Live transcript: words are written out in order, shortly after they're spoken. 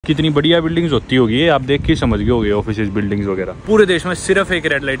कितनी बढ़िया बिल्डिंग्स होती होगी ये, आप देख के समझ गए होगे ऑफिस बिल्डिंग्स वगैरह। पूरे देश में सिर्फ एक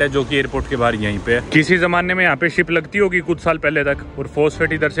रेड लाइट है जो कि एयरपोर्ट के बाहर यहीं पे है। किसी जमाने में यहाँ पे शिप लगती होगी कुछ साल पहले तक और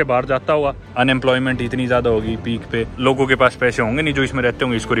फॉस्फेट इधर से बाहर जाता होगा। अनएम्प्लॉयमेंट इतनी ज्यादा होगी पीक पे, लोगों के पास पैसे होंगे नहीं जो इसमें रहते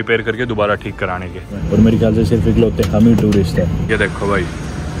होंगे इसको रिपेयर करके दोबारा ठीक कराने के। और मेरे ख्याल से सिर्फ इकलौते हम ही टूरिस्ट है। ये देखो भाई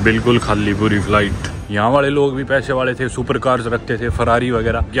बिल्कुल खाली पूरी फ्लाइट। यहाँ वाले लोग भी पैसे वाले थे, सुपर कार्स रखते थे, फरारी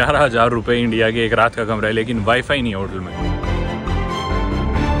वगैरह। 11,000 रुपए इंडिया के एक रात का कमरा है, लेकिन वाईफाई नहीं है होटल में।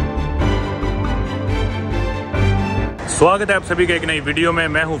 स्वागत है आप सभी का एक नई वीडियो में।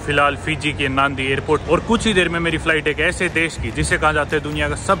 मैं हूं फिलहाल फिजी के नांदी एयरपोर्ट और कुछ ही देर में मेरी फ्लाइट एक ऐसे देश की जिसे कहा जाता है दुनिया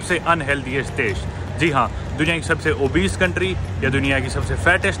का सबसे अनहेल्दीएस्ट देश। जी हाँ, दुनिया की सबसे ओबीस कंट्री या दुनिया की सबसे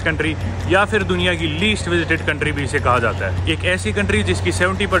फैटेस्ट कंट्री या फिर दुनिया की लीस्ट विजिटेड कंट्री भी इसे कहा जाता है। एक ऐसी कंट्री जिसकी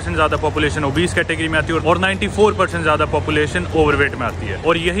 70% ज्यादा पॉपुलेशन ओबीस कैटेगरी में आती है और 94% ज्यादा पॉपुलेशन ओवरवेट में आती है।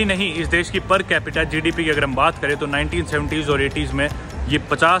 और यही नहीं, इस देश की पर कैपिटा जीडीपी की अगर हम बात करें तो 1970s और 80s में ये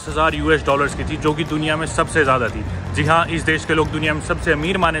 $50,000 की थी, जो कि दुनिया में सबसे ज्यादा थी। जी हाँ, इस देश के लोग दुनिया में सबसे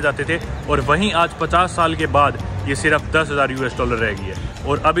अमीर माने जाते थे और वहीं आज 50 साल के बाद ये सिर्फ $10,000 रह गई है।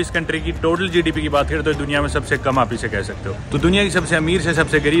 और अब इस कंट्री की टोटल जीडीपी की बात करें तो दुनिया में सबसे कम आप इसे कह सकते हो। तो दुनिया की सबसे अमीर से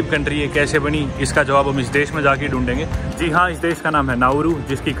सबसे गरीब कंट्री ये कैसे बनी, इसका जवाब हम इस देश में जाके ढूंढेंगे। जी हाँ, इस देश का नाम है नाउरू,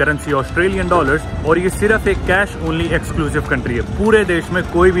 जिसकी करेंसी ऑस्ट्रेलियन डॉलर्स, और ये सिर्फ एक कैश ओनली एक्सक्लूसिव कंट्री है। पूरे देश में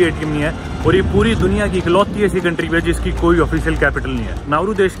कोई भी एटीएम नहीं है और ये पूरी दुनिया की इकलौती ऐसी कंट्री है जिसकी कोई ऑफिशियल कैपिटल नहीं है।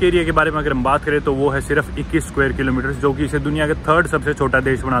 नाउरू देश के एरिया के बारे में अगर हम बात करें तो वो है सिर्फ 21 स्क्वायर किलोमीटर, जो कि इसे दुनिया का 3rd सबसे छोटा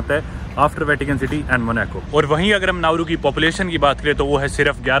देश बनाता है after Vatican city and Monaco. और वहीं अगर हम नाउरू की पॉपुलेशन की बात करें तो वो है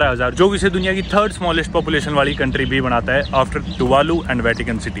सिर्फ 11,000, जो कि इसे दुनिया की 3rd स्मॉलेस्ट पॉपुलेशन वाली कंट्री भी बनाता है आफ्टर टुवालू एंड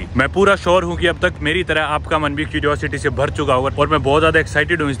वेटिकन सिटी। मैं पूरा श्योर हूँ कि अब तक मेरी तरह आपका मन भी क्यूरियोसिटी से भर चुका होगा और मैं बहुत ज्यादा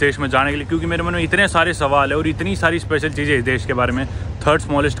एक्साइटेड हूँ इस देश में जाने के लिए, क्योंकि मेरे मन में इतने सारे सवाल है और इतनी सारी स्पेशल चीजें इस देश के बारे में। 3rd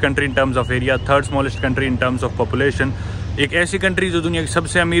smallest country in terms of area, 3rd smallest country in terms of population, एक ऐसी कंट्री जो दुनिया की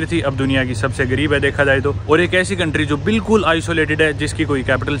सबसे अमीर थी अब दुनिया की सबसे गरीब है देखा जाए तो, और एक ऐसी कंट्री जो बिल्कुल आइसोलेटेड है, जिसकी कोई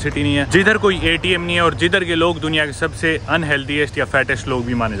कैपिटल सिटी नहीं है, जिधर कोई एटीएम नहीं है और जिधर के लोग दुनिया के सबसे अनहेल्दीएस्ट या फैटेस्ट लोग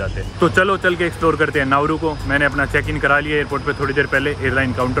भी माने जाते हैं। तो चलो चल के एक्सप्लोर करते हैं नाउरू को। मैंने अपना चेक इन करा लिया एयरपोर्ट पे थोड़ी देर पहले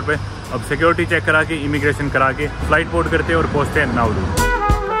एयरलाइन काउंटर पे। अब सिक्योरिटी चेक करा के, इमिग्रेशन करा के फ्लाइट बोर्ड करते हैं और पहुंचते हैं नाउरू।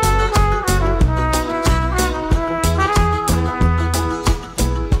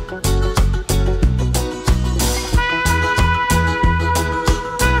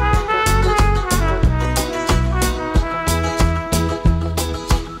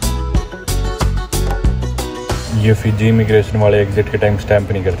 ये फिजी इमिग्रेशन वाले एग्जिट के टाइम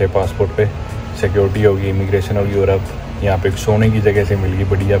स्टैंप नहीं करते पासपोर्ट पे। सिक्योरिटी होगी, इमिग्रेशन होगी, और अब यहाँ पे सोने की जगह से मिल गई,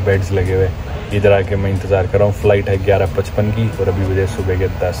 बढ़िया बेड्स लगे हुए। इधर आके मैं इंतज़ार कर रहा हूँ। फ्लाइट है 11:55 की और अभी बजे सुबह के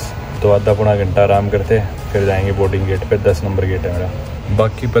 10, तो आधा पौना घंटा आराम करते हैं, फिर जाएंगे बोर्डिंग गेट पे। 10 नंबर गेट है मेरा।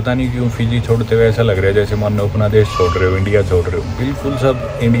 बाकी पता नहीं क्यों फिजी छोड़ते हुए ऐसा लग रहा है जैसे मानो अपना देश छोड़ रहे हो, इंडिया छोड़ रहे हो। बिल्कुल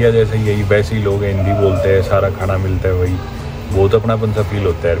सब इंडिया जैसे यही वैसे ही लोग हैं, हिंदी बोलते हैं, सारा खाना मिलता है वही। बहुत अपनापन सा फील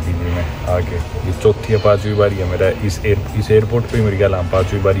होता है फिजी में आके। ये 4th या 5वीं बारी है मेरा इस एयरपोर्ट पे। मेरे ख्याल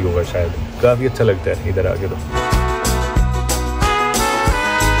 5वीं बारी होगा शायद। काफ़ी अच्छा लगता है इधर आके तो।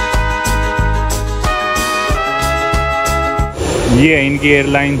 ये है इनकी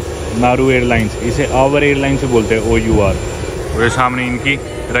एयरलाइन, नारू एयरलाइंस। इसे आवर एयरलाइन से बोलते हैं, OUR। और सामने इनकी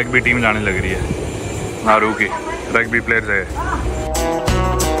रग्बी टीम जाने लग रही है, नारू की रग्बी प्लेयर्स है।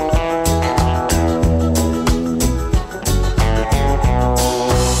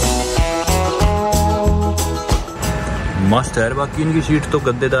 मस्त है। बाकी इनकी सीट तो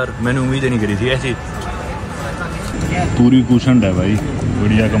गद्देदार, मैंने उम्मीद नहीं करी थी ऐसी। पूरी कुशन्ड है भाई,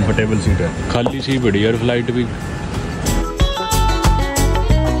 बढ़िया कंफर्टेबल सीट है। खाली सी बढ़िया और फ्लाइट भी।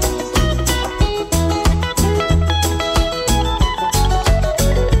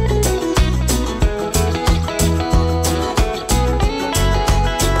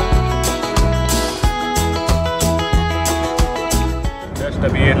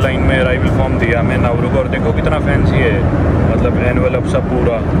 अभी एयरलाइन में अराइवल फॉर्म दिया मैं नाउरू को, और देखो कितना फैंसी है, मतलब एनवेलप सब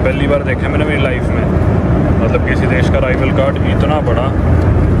पूरा। पहली बार देखा मैंने मेरी लाइफ में, मतलब किसी देश का अराइवल कार्ड इतना बड़ा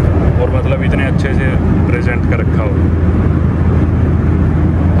और मतलब इतने अच्छे से प्रेजेंट कर रखा हो।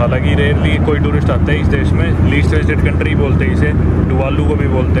 हालांकि रेयरली कोई टूरिस्ट आता है इस देश में। लीस्ट विजिटेड कंट्री बोलते हैं इसे, टुवालू को भी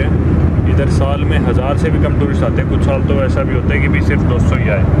बोलते हैं। इधर साल में 1000 से भी कम टूरिस्ट आते हैं। कुछ साल तो ऐसा भी होता है कि भी सिर्फ 200 ही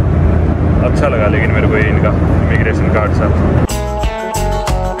आए। अच्छा लगा लेकिन मेरे को ये इनका इमिग्रेशन कार्ड साथ।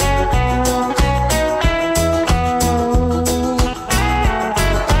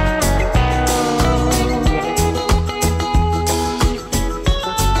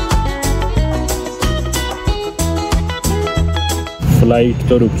 फ्लाइट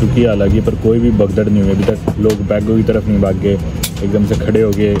तो रुक चुकी है हालांकि, पर कोई भी भगदड़ नहीं हुई अभी तक। लोग बैगों की तरफ नहीं भाग गए, एकदम से खड़े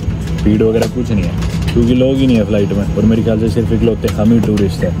हो गए, भीड़ वगैरह कुछ नहीं है। क्योंकि लोग ही नहीं है फ्लाइट में, और मेरे ख्याल से सिर्फ इकलौते हम ही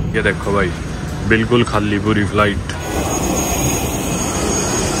टूरिस्ट है। ये देखो भाई, बिल्कुल खाली पूरी फ्लाइट।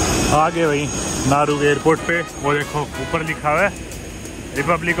 आ गए भाई नारू के एयरपोर्ट पे। वो देखो ऊपर लिखा हुआ है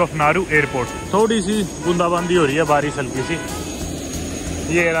रिपब्लिक ऑफ नारू एयरपोर्ट। थोड़ी सी बूंदाबांदी हो रही है, बारिश हल्की सी।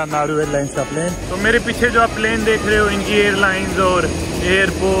 ये रहा नारू एयरलाइंस का प्लेन। तो मेरे पीछे जो आप प्लेन देख रहे हो, इनकी एयरलाइंस और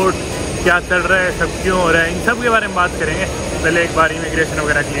एयरपोर्ट क्या चल रहा है, सब क्यों हो रहा है, इन सब के बारे में बात करेंगे। पहले एक बार इमिग्रेशन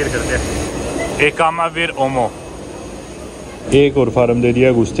वगैरह क्लियर करते हैं। एकामावीर ओमो। एक और फार्म दे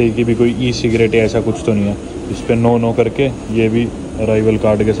दिया घुसते ही कि भी कोई ई सिगरेट या ऐसा कुछ तो नहीं है। इस पर नो करके ये भी अराइवल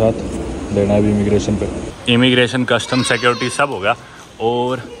कार्ड के साथ देना है भी इमिग्रेशन पे। इमिग्रेशन, कस्टम, सिक्योरिटी सब होगा।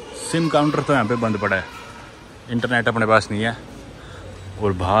 और सिम काउंटर तो यहाँ पे बंद पड़ा है, इंटरनेट अपने पास नहीं है,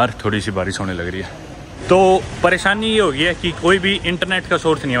 और बाहर थोड़ी सी बारिश होने लग रही है। तो परेशानी ये हो गई है कि कोई भी इंटरनेट का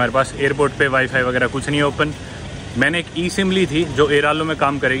सोर्स नहीं है हमारे पास। एयरपोर्ट पे वाईफाई वगैरह कुछ नहीं है ओपन। मैंने एक ई सिम ली थी जो एयरआलो में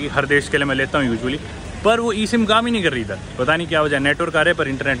काम करेगी, हर देश के लिए मैं लेता हूँ यूजुअली, पर वो ई सिम काम ही नहीं कर रही था। पता नहीं क्या वजह, नेटवर्क आ रहे पर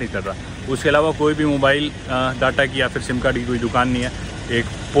इंटरनेट नहीं चल रहा। उसके अलावा कोई भी मोबाइल डाटा की या फिर सिम कार्ड की कोई दुकान नहीं है। एक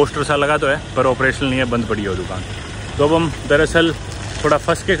पोस्टर सा लगा तो है पर ऑपरेशनल नहीं है, बंद पड़ी है वो दुकान। तो अब हम दरअसल थोड़ा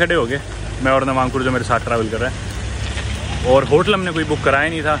फंस के खड़े हो गए, मैं और नवांकुर जो मेरे साथ ट्रैवल कर रहा है। और होटल हमने कोई बुक कराया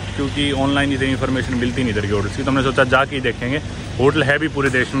नहीं था क्योंकि ऑनलाइन इतनी इन्फॉर्मेशन मिलती नहीं इधर के होटल्स की। तो हमने सोचा जाके ही देखेंगे। होटल है भी पूरे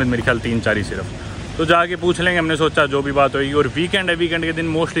देश में मेरे ख्याल 3-4 ही सिर्फ, तो जाके पूछ लेंगे। हमने सोचा जो भी बात होगी। और वीकेंड है, वीकेंड के दिन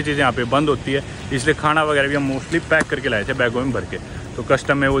मोस्टली चीज़ें यहाँ पे बंद होती है, इसलिए खाना वगैरह भी हम मोस्टली पैक करके लाए थे बैगों में भर के। तो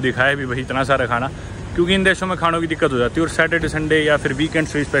कस्टम में वो दिखाया भी भाई इतना सारा खाना, क्योंकि इन देशों में खानों की दिक्कत हो जाती है। और सैटरडे संडे या फिर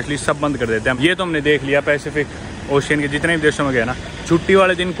वीकेंड्स भी स्पेशली सब बंद कर देते हैं। ये तो हमने देख लिया, पैसिफिक ओशियन के जितने भी देशों में गए ना, छुट्टी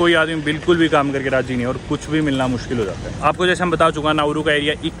वाले दिन कोई आदमी बिल्कुल भी काम करके राजी नहीं, और कुछ भी मिलना मुश्किल हो जाता है। आपको जैसे हम बता चुका, नाउरू का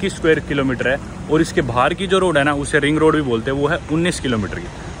एरिया 21 स्क्वायर किलोमीटर है, और इसके बाहर की जो रोड है ना, उसे रिंग रोड भी बोलते हैं, वो है 19 किलोमीटर की।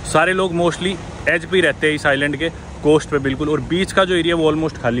 सारे लोग मोस्टली एज पे रहते हैं इस आइलैंड के, कोस्ट पे बिल्कुल। और बीच का जो एरिया वो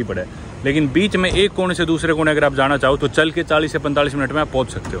ऑलमोस्ट खाली पड़ा है, लेकिन बीच में एक कोने से दूसरे कोने अगर आप जाना चाहो तो चल के 40 से 45 मिनट में आप पहुंच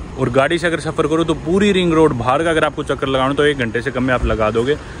सकते हो। और गाड़ी से अगर सफर करो तो पूरी रिंग रोड बाहर का अगर आपको चक्कर लगाना तो 1 घंटे से कम में आप लगा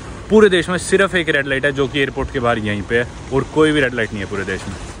दोगे। पूरे देश में सिर्फ एक रेड लाइट है जो कि एयरपोर्ट के बाहर यहीं पे है, और कोई भी रेड लाइट नहीं है पूरे देश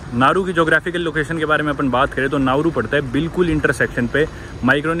में। नारू की ज्योग्राफिकल लोकेशन के बारे में अपन बात करें तो नाउरू पड़ता है बिल्कुल इंटरसेक्शन पे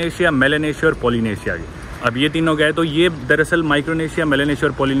माइक्रोनेशिया, मेलानेशिया और पॉलिनेशिया की। अब ये तीनों गए तो ये दरअसल माइक्रोनेशिया, मेलानेशिया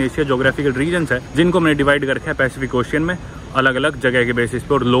और पॉलिनेशिया ज्योग्राफिकल रीजन्स है जिनको हमने डिवाइड कर रखा है पैसिफिक ओशियन में, अलग अलग जगह के बेसिस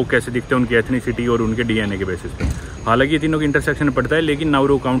पे, और लोग कैसे दिखते हैं उनकी एथनिसिटी और उनके डीएनए के बेसिस पे। हालांकि ये तीनों के इंटरसेक्शन पड़ता है, लेकिन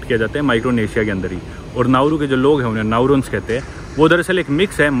नाउरू काउंट किया जाता है माइक्रोनेशिया के अंदर ही। और नाउरू के जो लोग हैं उन्हें नाउरोन्स कहते हैं। वो दरअसल एक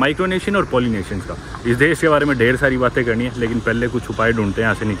मिक्स है माइक्रोनेशियन और पॉलिनेशियंस का। इस देश के बारे में ढेर सारी बातें करनी है, लेकिन पहले कुछ उपाय ढूंढते हैं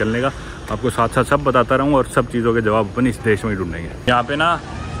यहाँ से निकलने का। आपको साथ साथ सब बताता रहूँ, और सब चीज़ों के जवाब अपन इस देश में ही ढूंढेंगे। यहाँ पे ना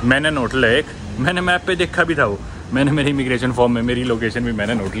मैनन होटल है एक, मैंने मैप पे देखा भी था वो, मैंने मेरी इमिग्रेशन फॉर्म में मेरी लोकेशन भी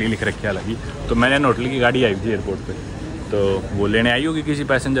मैनन होटल लिख रखी है लगी। तो मैनन होटल की गाड़ी आई थी एयरपोर्ट पे, तो वो लेने आई होगी किसी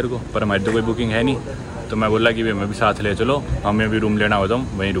पैसेंजर को, पर हमारी तो कोई बुकिंग है नहीं। तो मैं बोला कि भाई मैं भी साथ ले चलो, हमें भी रूम लेना हो तो हम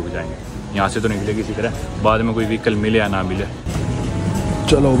वहीं रुक जाएंगे, यहाँ से तो निकले किसी तरह, बाद में कोई व्हीकल मिले या ना मिले।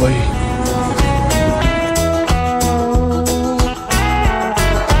 चलो भाई।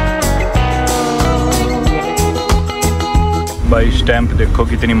 भाई स्टैंप देखो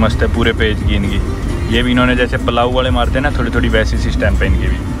कितनी मस्त है पूरे पेज की इनकी। ये भी इन्होंने जैसे पलाऊ वाले मारते हैं ना, थोड़ी थोड़ी वैसी सी स्टैंप है इनकी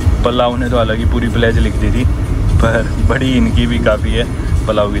भी। पलाऊ ने तो अलग ही पूरी प्लेज लिख दी थी, पर बड़ी इनकी भी काफ़ी है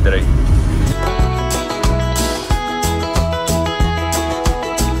पलाऊ की तरह ही।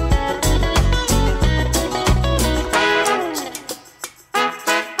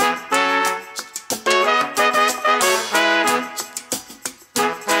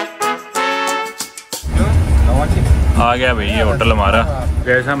 आ गया भाई ये होटल हमारा।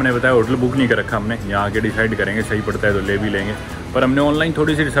 जैसा हमने बताया होटल बुक नहीं कर रखा हमने, यहाँ आके डिसाइड करेंगे, सही पड़ता है तो ले भी लेंगे। पर हमने ऑनलाइन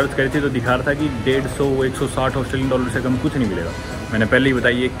थोड़ी सी रिसर्च करी थी तो दिखा रहा था कि 150-160 ऑस्ट्रेलियन डॉलर से कम कुछ नहीं मिलेगा। मैंने पहले ही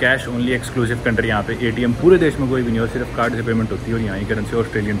बताया ये कैश ओनली एक्सक्लूसिव कंट्री, यहाँ पे एटीएम पूरे देश में कोई भी नहीं और सिर्फ कार्ड से पेमेंट होती है, और यहाँ की करेंसी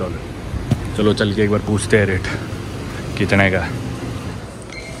ऑस्ट्रेलियन डॉलर। चलो चल के एक बार पूछते हैं रेट कितने का।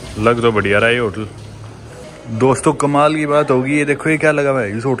 लग तो बढ़िया रहा है ये होटल दोस्तों, कमाल की बात होगी। ये देखो ये क्या लगा हुआ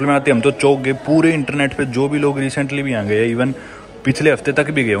है इस होटल में। आते हम तो चौक गए, पूरे इंटरनेट पे जो भी लोग रिसेंटली भी आ गए, इवन पिछले हफ्ते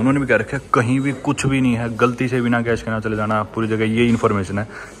तक भी गए, उन्होंने भी कह रखा है कहीं भी कुछ भी नहीं है, गलती से बिना कैश के ना चले जाना, पूरी जगह ये इन्फॉर्मेशन है।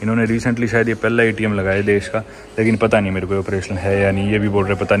 इन्होंने रिसेंटली शायद ये पहला एटीएम लगाया देश का, लेकिन पता नहीं मेरे को ऑपरेशन है या नहीं, ये भी बोल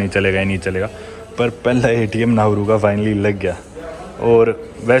रहे पता नहीं चलेगा या नहीं चलेगा। पर पहला एटीएम नाउरू का फाइनली लग गया। और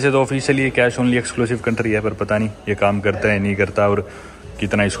वैसे तो ऑफिशियली ये कैश ओनली एक्सक्लूसिव कंट्री है, पर पता नहीं ये काम करता है नहीं करता और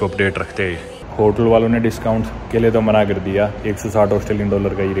कितना इसको अपडेट रखते हैं। होटल वालों ने डिस्काउंट के लिए तो मना कर दिया, 160 ऑस्ट्रेलियन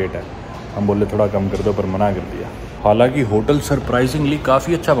डॉलर का ही रेट है। हम बोले थोड़ा कम कर दो, पर मना कर दिया। हालांकि होटल सरप्राइजिंगली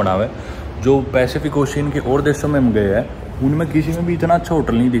काफ़ी अच्छा बना हुआ है। जो पैसिफिक ओशियन के और देशों में हम गए हैं उनमें किसी में भी इतना अच्छा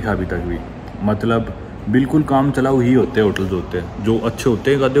होटल नहीं दिखा अभी तक भी। मतलब बिल्कुल काम चलाओ ही होते हैं होटल्स होते हैं। जो अच्छे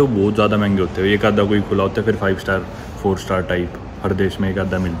होते हैं आधे वो बहुत ज़्यादा महंगे होते हैं, एक आधा कोई खुला होता है, फिर 5 स्टार 4 स्टार टाइप हर देश में एक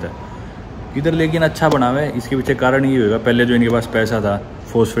आधा मिलता है इधर। लेकिन अच्छा बना हुआ है, इसके पीछे कारण ये होगा, पहले जो इनके पास पैसा था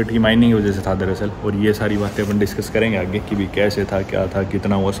फॉस्फेट की माइनिंग की वजह से था दरअसल। और ये सारी बातें अपन डिस्कस करेंगे आगे कि भी कैसे था, क्या था,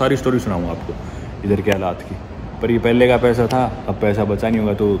 कितना हुआ, सारी स्टोरी सुनाऊंगा आपको इधर के हालात की। पर ये पहले का पैसा था, अब पैसा बचा नहीं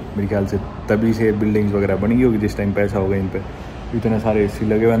होगा, तो मेरे ख्याल से तभी से बिल्डिंग्स वगैरह बन गई होगी जिस टाइम पैसा होगा इन पर। इतने सारे AC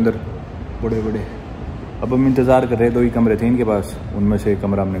लगे हुए अंदर बड़े बड़े। अब हम इंतज़ार कर रहे हैं, 2 ही कमरे थे इनके पास, उनमें से एक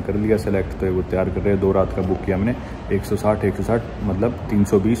कमरा हमने कर लिया सेलेक्ट, तो वो तैयार कर रहे हैं। 2 रात का बुक किया हमने 160 मतलब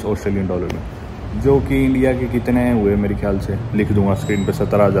 320 ऑस्ट्रेलियन डॉलर में, जो कि इंडिया के कितने हुए मेरे ख्याल से लिख दूंगा स्क्रीन पे,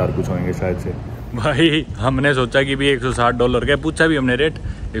 17,000 कुछ होंगे शायद से। भाई हमने सोचा कि भी 160 डॉलर का, पूछा भी हमने रेट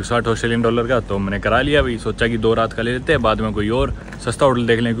 160 ऑस्ट्रेलियन डॉलर का, तो हमने करा लिया भाई। सोचा कि 2 रात का ले लेते हैं, बाद में कोई और सस्ता होटल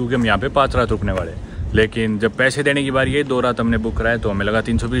देख लें, क्योंकि हम यहाँ पे 5 रात रुकने वाले। लेकिन जब पैसे देने की बारी है, 2 रात हमने बुक कराए, तो हमें लगा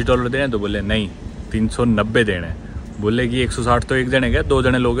 320 डॉलर देने, तो बोले नहीं 390 देने। बोले कि 160 तो एक जने का, 2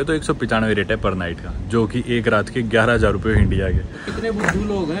 जने लोगे तो 195 रेट है पर नाइट का, जो कि एक रात के 11,000 रुपये इंडिया के। कितने बुद्धू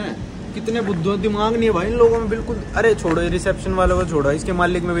लोग हैं, कितने बुद्धू, दिमाग नहीं है भाई इन लोगों में बिल्कुल। अरे छोड़ो, रिसेप्शन वालों को छोड़ो, इसके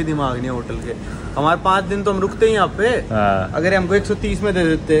मालिक में भी दिमाग नहीं है होटल के। हमारे 5 दिन तो हम रुकते ही यहाँ पे। अगर हमको 130 में दे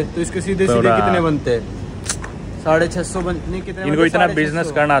देते तो इसके सीधे सीधे कितने बनते, 650 बनने कितने। इनको इतना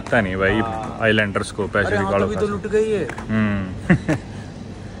बिजनेस करना आता नहीं भाई आइलैंडर्स को, पैसे निकालो तो लुट गई है।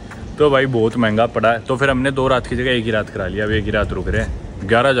 तो भाई बहुत महंगा पड़ा है। तो फिर हमने 2 रात की जगह 1 ही रात करा लिया। अब 1 ही रात रुक रहे हैं,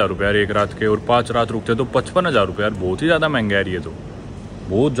 11,000 रुपये यार 1 रात के, और 5 रात रुकते तो 55,000 रुपये यार, बहुत ही ज़्यादा महंगा है ये तो,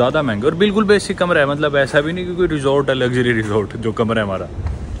 बहुत ज़्यादा महंगा। और बिल्कुल बेसिक कमरा है, मतलब ऐसा भी नहीं कि कोई रिजॉर्ट है, लग्जरी रिजॉर्ट जो कमरा है हमारा।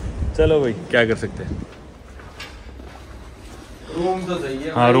 चलो भाई क्या कर सकते हैं। रूम तो सही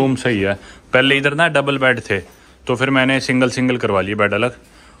है। हाँ रूम सही है। पहले इधर ना डबल बेड थे, तो फिर मैंने सिंगल करवा लिए बेड अलग,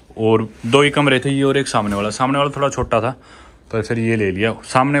 और 2 ही कमरे थे ये और एक सामने वाला थोड़ा छोटा था, पर फिर ये ले लिया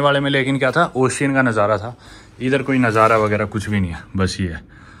सामने वाले में। लेकिन क्या था, ओशियन का नज़ारा था, इधर कोई नज़ारा वगैरह कुछ भी नहीं है, बस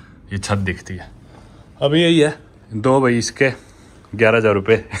ये छत दिखती है। अब यही है 2 भाई इसके 11,000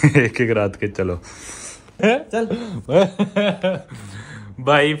 रुपये एक रात के। चलो चल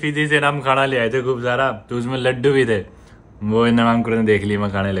भाई फिजी से हम खाना ले आए थे खूब सारा, तो उसमें लड्डू भी थे, वो नाम ने देख लिया,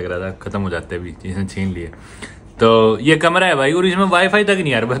 मैं खाने लग रहा था, खत्म हो जाते अभी, इसने छीन लिए। तो ये कमरा है भाई, और इसमें वाईफाई तक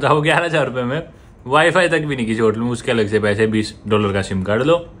नहीं यार, बताओ 11,000 रुपये में वाईफाई तक भी नहीं किसी होटल में। उसके अलग से पैसे, $20 का सिम कार्ड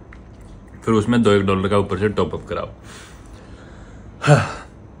लो, फिर उसमें $2 का ऊपर से टॉपअप कराओ।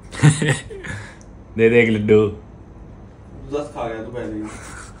 दे दे एक लड्डू। 10 खा गया तू पहले ही।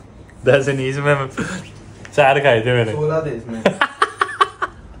 10 नहीं, इसमें 4 खाए थे मैंने। 16 थे इसमें।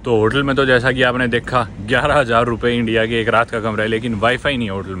 तो होटल में तो जैसा कि आपने देखा 11,000 रुपये इंडिया के 1 रात का कमरा है, लेकिन वाईफाई नहीं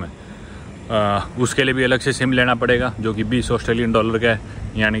है होटल में। उसके लिए भी अलग से सिम लेना पड़ेगा, जो कि 20 ऑस्ट्रेलियन डॉलर का है,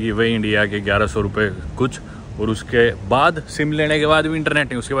 यानी कि वही इंडिया के 1100 रुपये कुछ। और उसके बाद सिम लेने के बाद भी इंटरनेट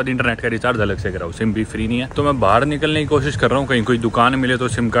नहीं, उसके बाद इंटरनेट का रिचार्ज अलग से कराओ, सिम भी फ्री नहीं है। तो मैं बाहर निकलने की कोशिश कर रहा हूँ, कहीं कोई दुकान मिले तो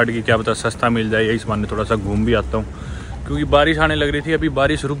सिम कार्ड की क्या पता सस्ता मिल जाए, यही सामान थोड़ा सा घूम भी आता हूँ, क्योंकि बारिश आने लग रही थी। अभी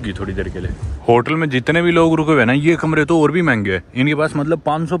बारिश रुक गई थोड़ी देर के लिए। होटल में जितने भी लोग रुके हुए ना, ये कमरे तो और भी महंगे हैं इनके पास, मतलब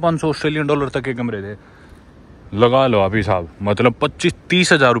 500 ऑस्ट्रेलियन डॉलर तक के कमरे थे, लगा लो अभी साहब, मतलब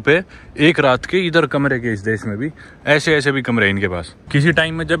 25-30 हज़ार रुपये 1 रात के इधर कमरे के। इस देश में भी ऐसे भी कमरे इनके पास। किसी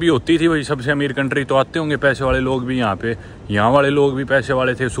टाइम में जब ये होती थी वही सबसे अमीर कंट्री, तो आते होंगे पैसे वाले लोग भी यहाँ पे, यहाँ वाले लोग भी पैसे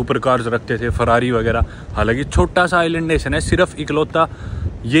वाले थे, सुपर कार्स रखते थे, फरारी वगैरह। हालांकि छोटा सा आइलैंड नेशन है, सिर्फ इकलौता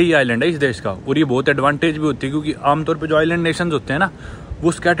यही आइलैंड है इस देश का, और ये बहुत एडवांटेज भी होती है, क्योंकि आमतौर पर जो आइलैंड नेशन होते हैं ना,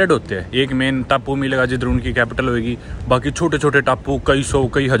 वो स्कैटर्ड होते हैं। एक मेन टापू मिलेगा जिधर उनकी कैपिटल होगी, बाकी छोटे छोटे टापू कई सौ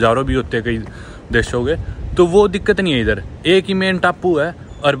कई हज़ारों भी होते हैं कई देशों के। तो वो दिक्कत नहीं है, इधर एक ही मेन टापू है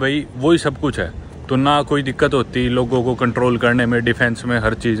और भाई वही सब कुछ है, तो ना कोई दिक्कत होती लोगों को कंट्रोल करने में, डिफेंस में,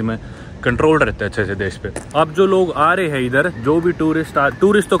 हर चीज़ में कंट्रोल रहता है अच्छे से देश पे। अब जो लोग आ रहे हैं इधर, जो भी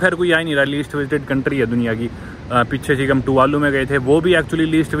टूरिस्ट तो खैर कोई आ ही नहीं रहा, लीस्ट विजिटेड कंट्री है दुनिया की। पीछे से हम टुवालू में गए थे, वो भी एक्चुअली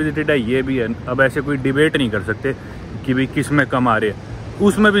लीस्ट विजिटेड है, ये भी है। अब ऐसे कोई डिबेट नहीं कर सकते कि भाई किस में कम आ रहे हैं,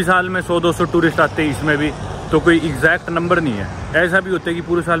 उसमें भी साल में 100-200 टूरिस्ट आते हैं, इसमें भी, तो कोई एग्जैक्ट नंबर नहीं है। ऐसा भी होता है कि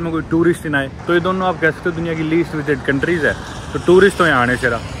पूरे साल में कोई टूरिस्ट ही ना आए, तो ये दोनों आप कह सकते हो दुनिया की लीस्ट विजिटेड कंट्रीज़ है। तो टूरिस्ट तो यहाँ आने से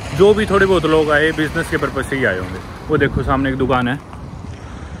रहा, जो भी थोड़े बहुत लोग आए बिजनेस के पर्पज से ही आए होंगे। वो देखो सामने एक दुकान है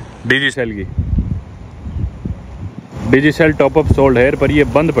डिजिसेल की, डिजिसेल टॉपअप सोल्ड है, पर ये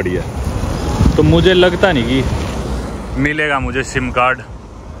बंद पड़ी है, तो मुझे लगता नहीं कि मिलेगा मुझे सिम कार्ड।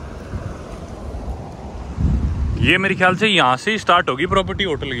 ये मेरे ख्याल से यहाँ से ही स्टार्ट होगी प्रॉपर्टी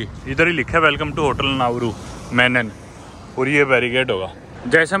होटल की। इधर ही लिखा है वेलकम टू होटल नाउरू मैनन, और ये बैरिकेड होगा।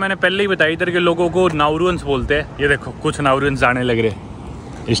 जैसा मैंने पहले ही बताया, इधर के लोगों को नाउरुअन्स बोलते हैं। ये देखो कुछ नाउरुअन्स आने लग रहे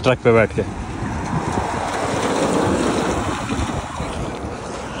इस ट्रक पे बैठ के।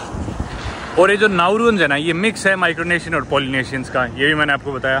 और ये जो नाउरून्स है ना, ये मिक्स है माइक्रोनेशियन और पॉलिनेशियंस का, ये भी मैंने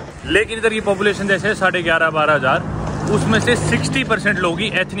आपको बताया। लेकिन इधर की पॉपुलेशन जैसे है 11,500-12 हज़ार, उसमें से 60% लोग ही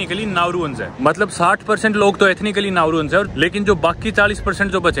एथनिकली नाउरून्स है। मतलब 60% लोग तो एथनिकली नाउरून्स है, और लेकिन जो बाकी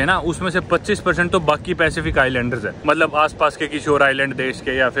 40% जो बचे ना, उसमें से 25% तो बाकी पैसिफिक आइलैंडर्स है। मतलब आसपास के किसी और आइलैंड देश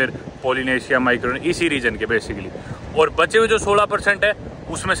के या फिर पॉलिनेशिया, माइक्रोनेशिया, इसी रीजन के बेसिकली। और बचे हुए जो 16% है,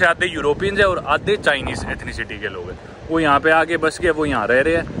 उसमें से आधे यूरोपियंस है और आधे चाइनीज एथनिसिटी के लोग हैं। वो यहाँ पे आके बस के वो यहाँ रह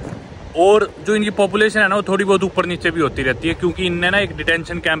रहे हैं। और जो इनकी पॉपुलेशन है ना, वो थोड़ी बहुत ऊपर नीचे भी होती रहती है, क्योंकि इनने ना एक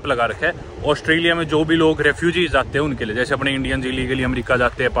डिटेंशन कैंप लगा रखा है ऑस्ट्रेलिया में। जो भी लोग रेफ्यूजीज आते हैं उनके लिए, जैसे अपने इंडियंस इलीगली अमेरिका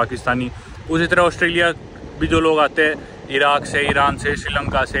जाते हैं, पाकिस्तानी, उसी तरह ऑस्ट्रेलिया भी जो लोग आते हैं इराक से, ईरान से,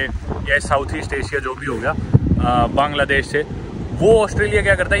 श्रीलंका से, या साउथ ईस्ट एशिया जो भी हो गया, बांग्लादेश से, वो ऑस्ट्रेलिया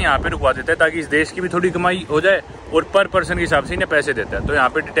क्या करता है, यहाँ पे रुकवा देता है ताकि इस देश की भी थोड़ी कमाई हो जाए, और पर पर्सन के हिसाब से इन्हें पैसे देता है। तो यहाँ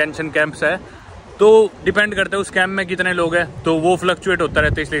पे डिटेंशन कैंप्स है, तो डिपेंड करता है उस कैंप में कितने लोग हैं, तो वो फ्लक्चुएट होता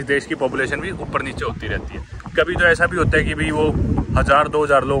रहता है, इसलिए इस देश की पॉपुलेशन भी ऊपर नीचे होती रहती है। कभी तो ऐसा भी होता है कि भाई वो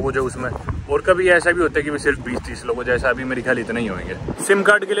 1000-2000 लोग हो जाए उसमें, और कभी ऐसा भी होता है कि सिर्फ 20-30 लोग हो, जैसा अभी मेरे ख्याल इतने ही होंगे। सिम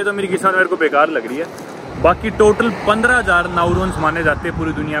कार्ड के लिए तो मेरी किस्मत मेरे को बेकार लग रही है। बाकी टोटल 15,000 नाउरून्स माने जाते हैं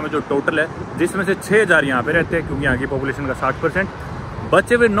पूरी दुनिया में जो टोटल है, जिसमें से 6,000 यहाँ पे रहते हैं, क्योंकि यहाँ की पॉपुलेशन का 60%।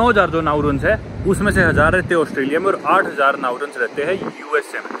 बचे हुए 9,000 जो नाउरून्स है, उसमें से 1000 रहते हैं ऑस्ट्रेलिया में, और 8,000 नाउरून्स रहते हैं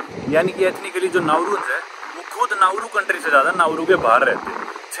यूएसए में। यानी कि एथनिकली जो नाउरून्स है, वो खुद नाउरू कंट्री से ज़्यादा नाउरू के बाहर रहते हैं।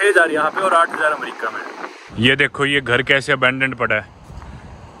 6,000 यहाँ पे और 8,000 अमेरिका में। ये देखो ये घर कैसे अबैंडेंड पड़ा है,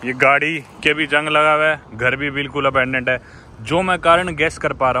 ये गाड़ी के भी जंग लगा हुआ है, घर भी बिल्कुल अबैंडेंड है। जो मैं कारण गैस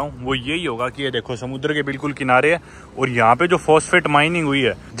कर पा रहा हूँ वो यही होगा कि ये देखो समुद्र के बिल्कुल किनारे है, और यहाँ पे जो फॉस्फेट माइनिंग हुई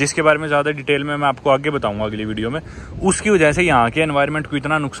है, जिसके बारे में ज़्यादा डिटेल में मैं आपको आगे बताऊंगा अगली वीडियो में, उसकी वजह से यहाँ के एनवायरनमेंट को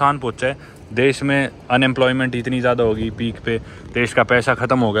इतना नुकसान पहुँचा है। देश में अनएम्प्लॉयमेंट इतनी ज़्यादा होगी पीक पे, देश का पैसा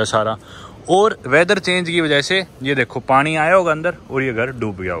ख़त्म हो गया सारा, और वेदर चेंज की वजह से ये देखो पानी आया होगा अंदर और ये घर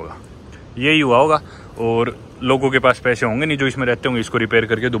डूब गया होगा, यही हुआ होगा। और लोगों के पास पैसे होंगे नहीं जो इसमें रहते होंगे इसको रिपेयर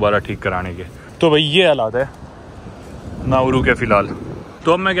करके दोबारा ठीक कराने के। तो भाई ये हालात है नाउरू के फिलहाल।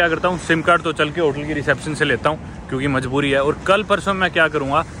 तो अब मैं क्या करता हूँ, सिम कार्ड तो चल के होटल की रिसेप्शन से लेता हूँ, क्योंकि मजबूरी है। और कल परसों मैं क्या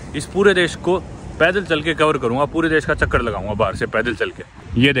करूँगा, इस पूरे देश को पैदल चल के कवर करूँगा, पूरे देश का चक्कर लगाऊंगा बाहर से पैदल चल के।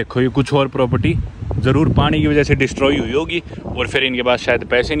 ये देखो ये कुछ और प्रॉपर्टी ज़रूर पानी की वजह से डिस्ट्रॉय हुई होगी, और फिर इनके पास शायद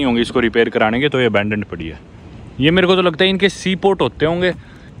पैसे नहीं होंगे इसको रिपेयर कराने के, तो ये अबैंडन्ड पड़ी है। ये मेरे को तो लगता है इनके सी पोर्ट होते होंगे,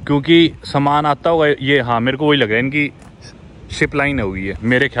 क्योंकि सामान आता होगा ये। हाँ मेरे को वही लग रहा है, इनकी शिप लाइन हुई है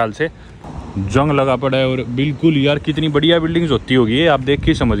मेरे ख्याल से। जंग लगा पड़ा है, और बिल्कुल यार कितनी बढ़िया बिल्डिंग्स होती होगी ये, आप देख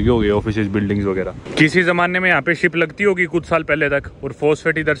के समझ गए होगे, ऑफिस बिल्डिंग्स वगैरह। किसी ज़माने में यहाँ पे शिप लगती होगी कुछ साल पहले तक, और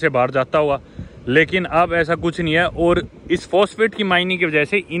फॉस्फेट इधर से बाहर जाता होगा, लेकिन अब ऐसा कुछ नहीं है। और इस फॉस्फेट की माइनिंग की वजह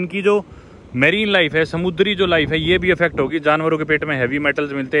से इनकी जो मेरीन लाइफ है, समुद्री जो लाइफ है, ये भी अफेक्ट होगी। जानवरों के पेट में हैवी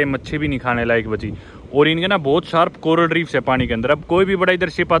मेटल्स मिलते हैं, मच्छी भी नहीं खाने लायक बची। और इनके ना बहुत शार्प कोरल रीफ्स है पानी के अंदर। अब कोई भी बड़ा इधर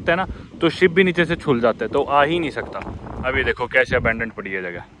शिप आता है ना, तो शिप भी नीचे से छुल जाता है, तो आ ही नहीं सकता। अभी देखो कैसे अबैंडन्ड पड़ी है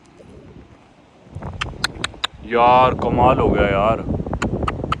जगह। यार कमाल हो गया यार।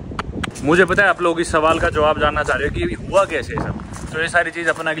 मुझे पता है आप लोग इस सवाल का जवाब जानना चाह रहे हो कि हुआ कैसे सब। तो ये सारी चीज़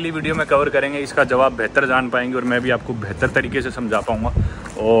अपन अगली वीडियो में कवर करेंगे, इसका जवाब बेहतर जान पाएंगे, और मैं भी आपको बेहतर तरीके से समझा पाऊंगा।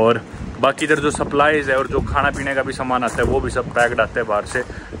 और बाकी इधर जो सप्लाईज है और जो खाना पीने का भी सामान आता है, वो भी सब पैक्ड आता है बाहर से,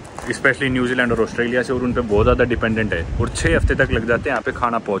 स्पेशली न्यूजीलैंड और ऑस्ट्रेलिया से, और उन पर बहुत ज़्यादा डिपेंडेंट है। और 6 हफ्ते तक लग जाते हैं यहाँ पे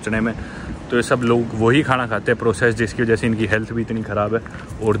खाना पहुँचने में। तो ये सब लोग वही खाना खाते हैं प्रोसेस, जिसकी वजह से इनकी हेल्थ भी इतनी ख़राब है,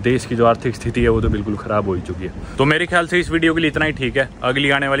 और देश की जो आर्थिक स्थिति है वो तो बिल्कुल ख़राब हो ही चुकी है। तो मेरे ख्याल से इस वीडियो के लिए इतना ही ठीक है। अगली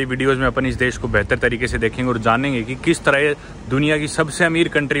आने वाली वीडियोज़ में अपन इस देश को बेहतर तरीके से देखेंगे और जानेंगे कि किस तरह दुनिया की सबसे अमीर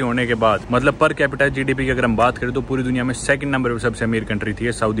कंट्री होने के बाद, मतलब पर कैपिटा जीडीपी की अगर हम बात करें तो पूरी दुनिया में 2nd नंबर पर सबसे अमीर कंट्री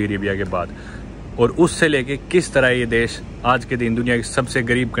थी सऊदी अरेबिया के बाद, और उससे लेके किस तरह ये देश आज के दिन दुनिया की सबसे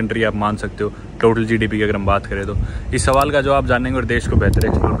गरीब कंट्री आप मान सकते हो टोटल जीडीपी की अगर हम बात करें तो। इस सवाल का जवाब जानेंगे और देश को बेहतर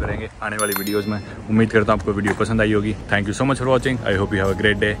एक्सप्लोर करेंगे आने वाली वीडियोस में। उम्मीद करता हूँ आपको वीडियो पसंद आई होगी। Thank you so much for watching. I hope you have a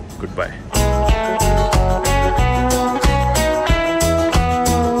great day. Good bye.